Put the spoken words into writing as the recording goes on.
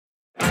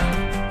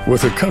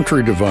With a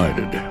country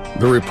divided,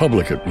 the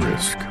republic at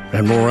risk,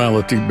 and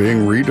morality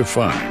being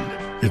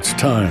redefined, it's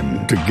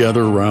time to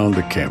gather around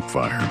a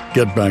campfire,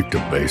 get back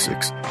to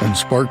basics, and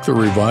spark the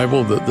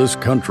revival that this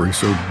country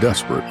so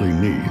desperately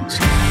needs.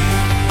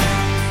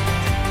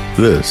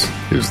 This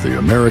is the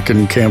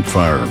American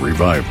Campfire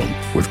Revival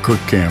with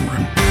Kirk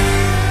Cameron.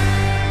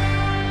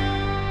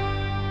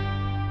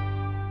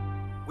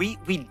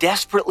 We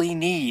desperately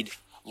need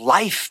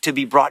life to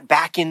be brought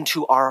back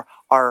into our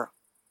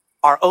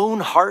own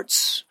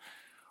hearts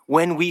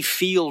when we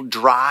feel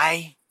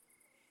dry,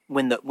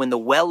 when the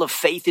well of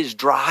faith is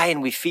dry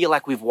and we feel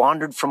like we've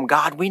wandered from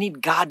God. We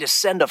need God to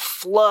send a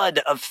flood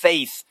of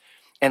faith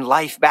and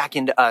life back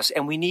into us.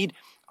 And we need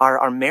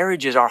our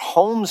marriages, our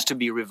homes to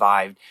be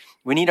revived.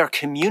 We need our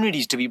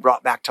communities to be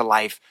brought back to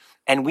life.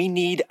 And we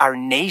need our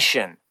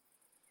nation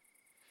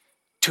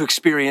to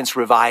experience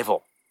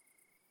revival.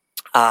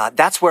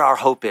 That's where our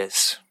hope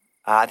is.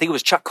 I think it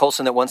was Chuck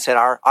Colson that once said,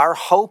 our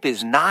hope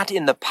is not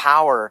in the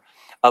power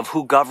of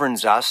who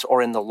governs us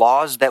or in the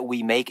laws that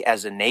we make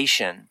as a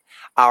nation.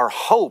 Our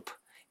hope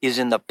is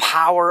in the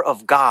power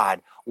of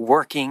God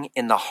working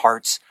in the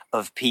hearts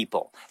of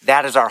people.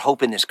 That is our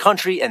hope in this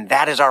country, and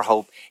that is our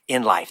hope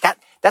in life.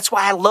 That's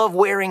why I love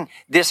wearing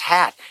this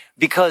hat,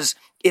 because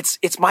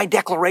it's my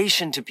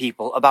declaration to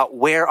people about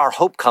where our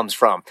hope comes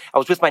from. I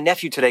was with my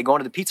nephew today going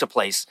to the pizza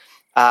place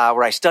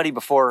where I study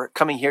before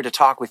coming here to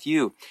talk with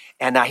you.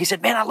 And he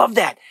said, man, I love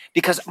that,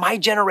 because my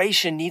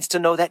generation needs to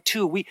know that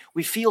too.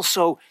 We feel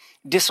so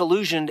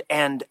disillusioned,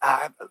 and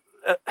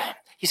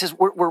he says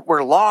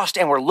we're lost,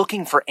 and we're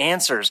looking for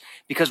answers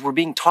because we're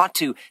being taught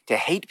to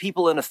hate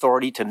people in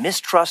authority, to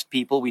mistrust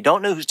people. We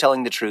don't know who's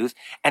telling the truth,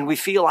 and we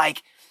feel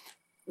like,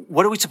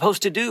 what are we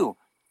supposed to do?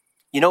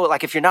 You know,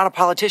 like if you're not a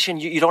politician,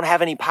 you don't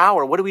have any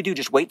power. What do we do?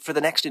 Just wait for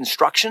the next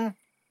instruction?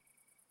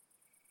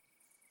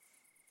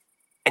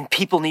 And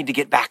people need to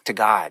get back to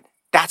God.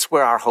 That's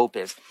where our hope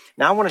is.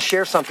 Now, I want to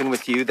share something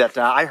with you that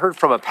I heard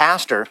from a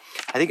pastor.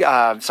 I think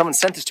someone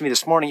sent this to me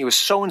this morning. It was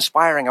so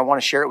inspiring. I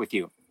want to share it with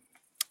you.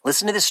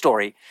 Listen to this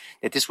story,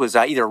 that this was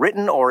either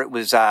written or it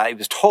was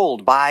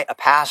told by a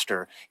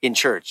pastor in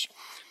church.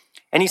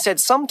 And he said,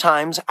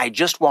 sometimes I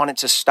just want it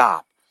to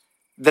stop.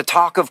 The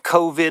talk of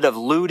COVID, of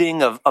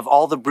looting, of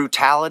all the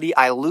brutality,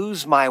 I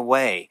lose my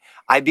way.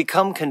 I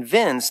become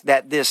convinced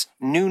that this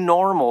new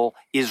normal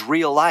is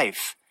real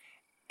life.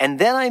 And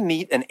then I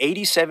meet an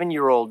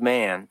 87-year-old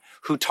man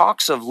who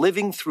talks of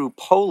living through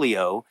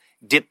polio,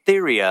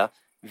 diphtheria,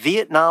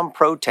 Vietnam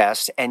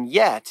protests, and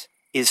yet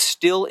is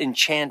still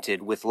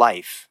enchanted with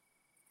life.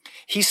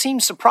 He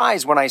seemed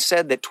surprised when I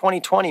said that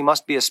 2020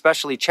 must be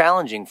especially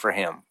challenging for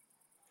him.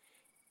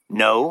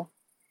 No,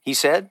 he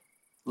said,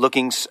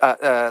 looking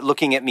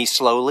at me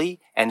slowly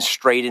and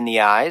straight in the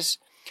eyes.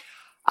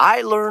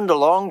 I learned a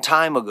long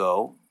time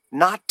ago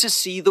not to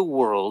see the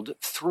world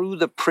through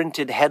the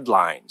printed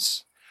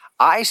headlines.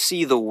 I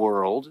see the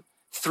world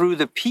through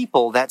the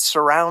people that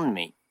surround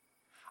me.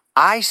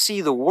 I see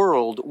the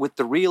world with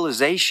the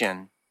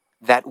realization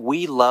that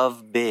we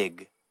love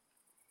big.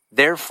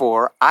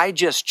 Therefore, I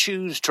just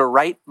choose to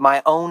write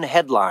my own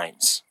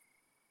headlines.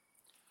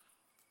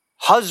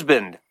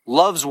 Husband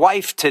loves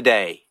wife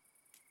today.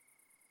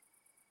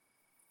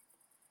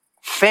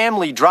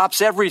 Family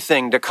drops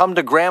everything to come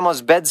to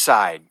grandma's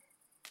bedside.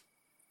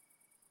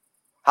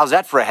 How's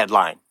that for a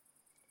headline?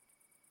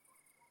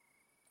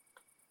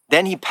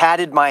 Then he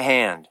patted my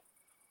hand.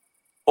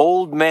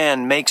 Old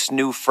man makes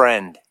new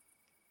friend.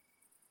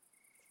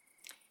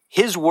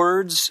 His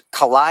words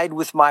collide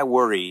with my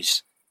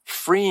worries,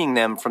 freeing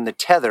them from the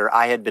tether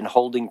I had been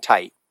holding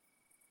tight.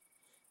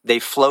 They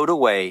float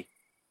away.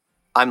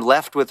 I'm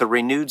left with a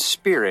renewed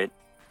spirit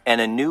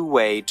and a new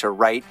way to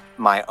write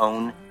my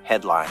own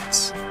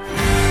headlines.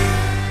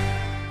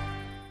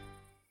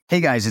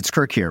 Hey guys, it's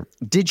Kirk here.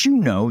 Did you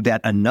know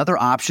that another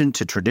option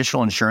to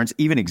traditional insurance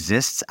even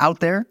exists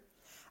out there?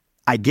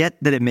 I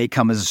get that it may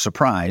come as a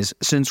surprise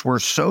since we're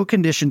so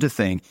conditioned to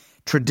think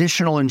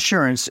traditional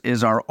insurance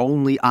is our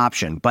only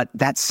option, but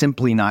that's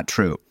simply not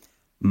true.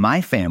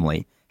 My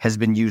family has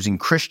been using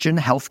Christian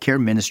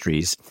healthcare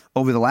ministries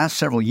over the last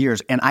several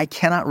years, and I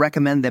cannot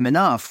recommend them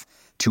enough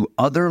to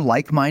other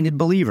like-minded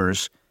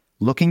believers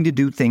looking to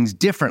do things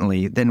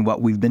differently than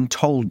what we've been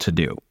told to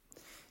do.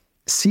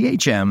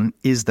 CHM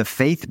is the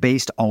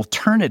faith-based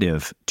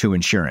alternative to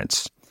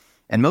insurance.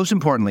 And most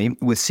importantly,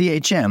 with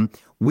CHM,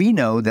 we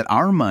know that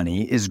our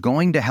money is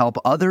going to help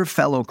other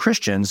fellow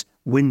Christians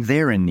when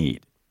they're in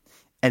need.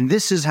 And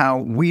this is how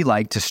we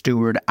like to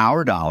steward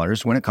our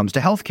dollars when it comes to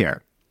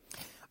healthcare.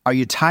 Are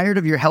you tired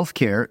of your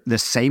healthcare the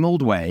same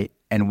old way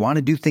and want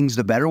to do things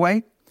the better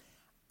way?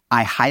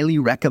 I highly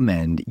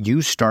recommend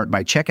you start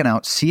by checking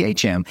out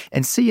CHM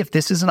and see if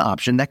this is an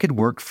option that could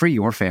work for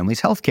your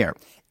family's healthcare.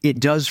 It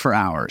does for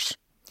ours.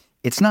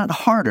 It's not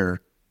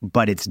harder,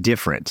 but it's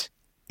different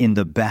in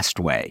the best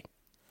way.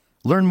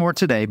 Learn more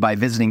today by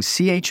visiting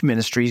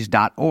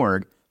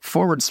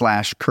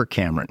chministries.org/Kirk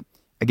Cameron.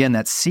 Again,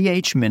 that's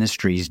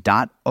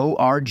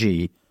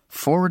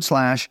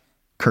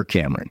chministries.org/Kirk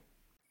Cameron.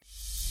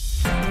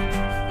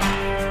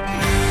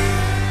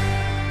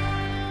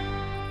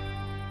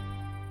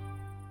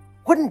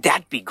 Wouldn't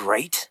that be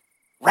great?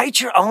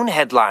 Write your own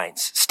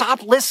headlines.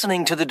 Stop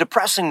listening to the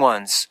depressing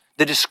ones,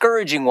 the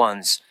discouraging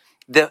ones,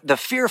 the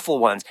fearful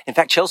ones. In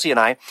fact, Chelsea and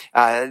I,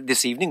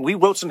 this evening, we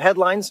wrote some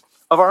headlines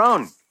of our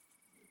own.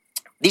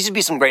 These would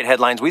be some great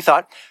headlines, we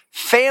thought.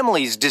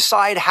 Families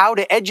decide how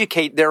to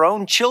educate their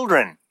own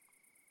children.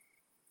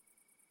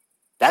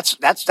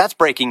 That's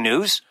breaking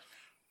news.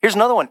 Here's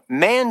another one.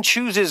 Man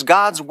chooses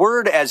God's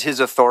word as his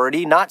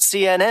authority, not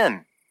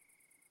CNN.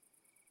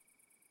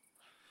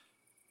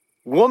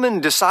 Woman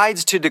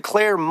decides to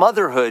declare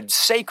motherhood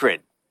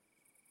sacred.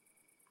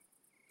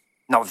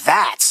 Now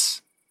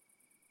that's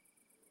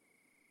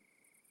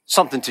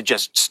something to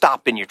just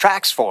stop in your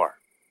tracks for.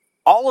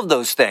 All of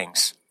those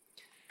things.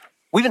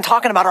 We've been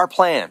talking about our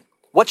plan.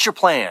 What's your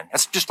plan?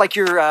 That's just like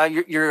your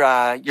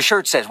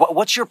shirt says.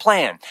 What's your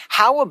plan?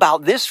 How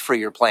about this for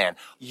your plan?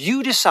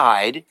 You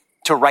decide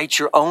to write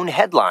your own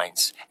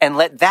headlines and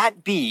let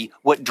that be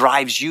what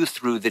drives you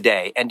through the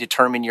day and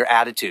determine your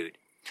attitude.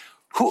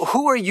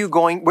 Where are you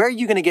going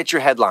to get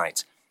your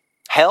headlines?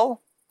 Hell,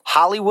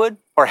 Hollywood,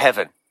 or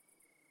heaven?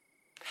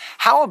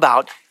 How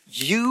about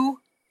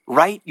you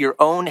write your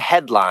own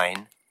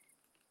headline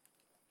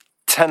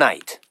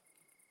tonight,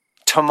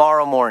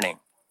 tomorrow morning,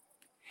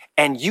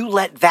 and you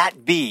let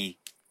that be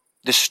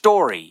the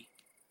story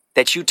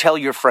that you tell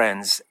your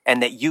friends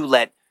and that you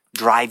let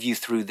drive you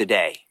through the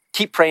day.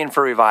 Keep praying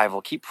for revival.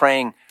 Keep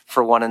praying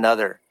for one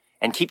another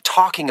and keep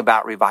talking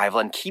about revival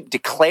and keep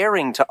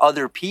declaring to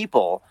other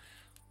people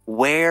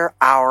where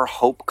our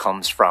hope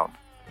comes from.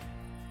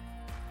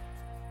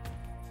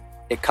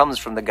 It comes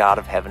from the God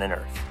of heaven and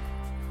earth.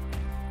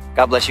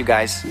 God bless you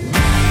guys.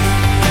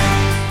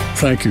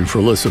 Thank you for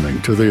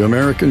listening to the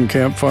American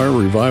Campfire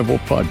Revival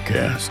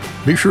Podcast.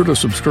 Be sure to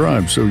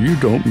subscribe so you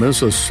don't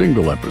miss a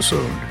single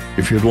episode.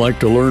 If you'd like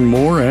to learn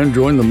more and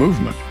join the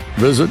movement,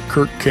 visit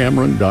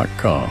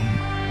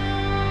kirkcameron.com.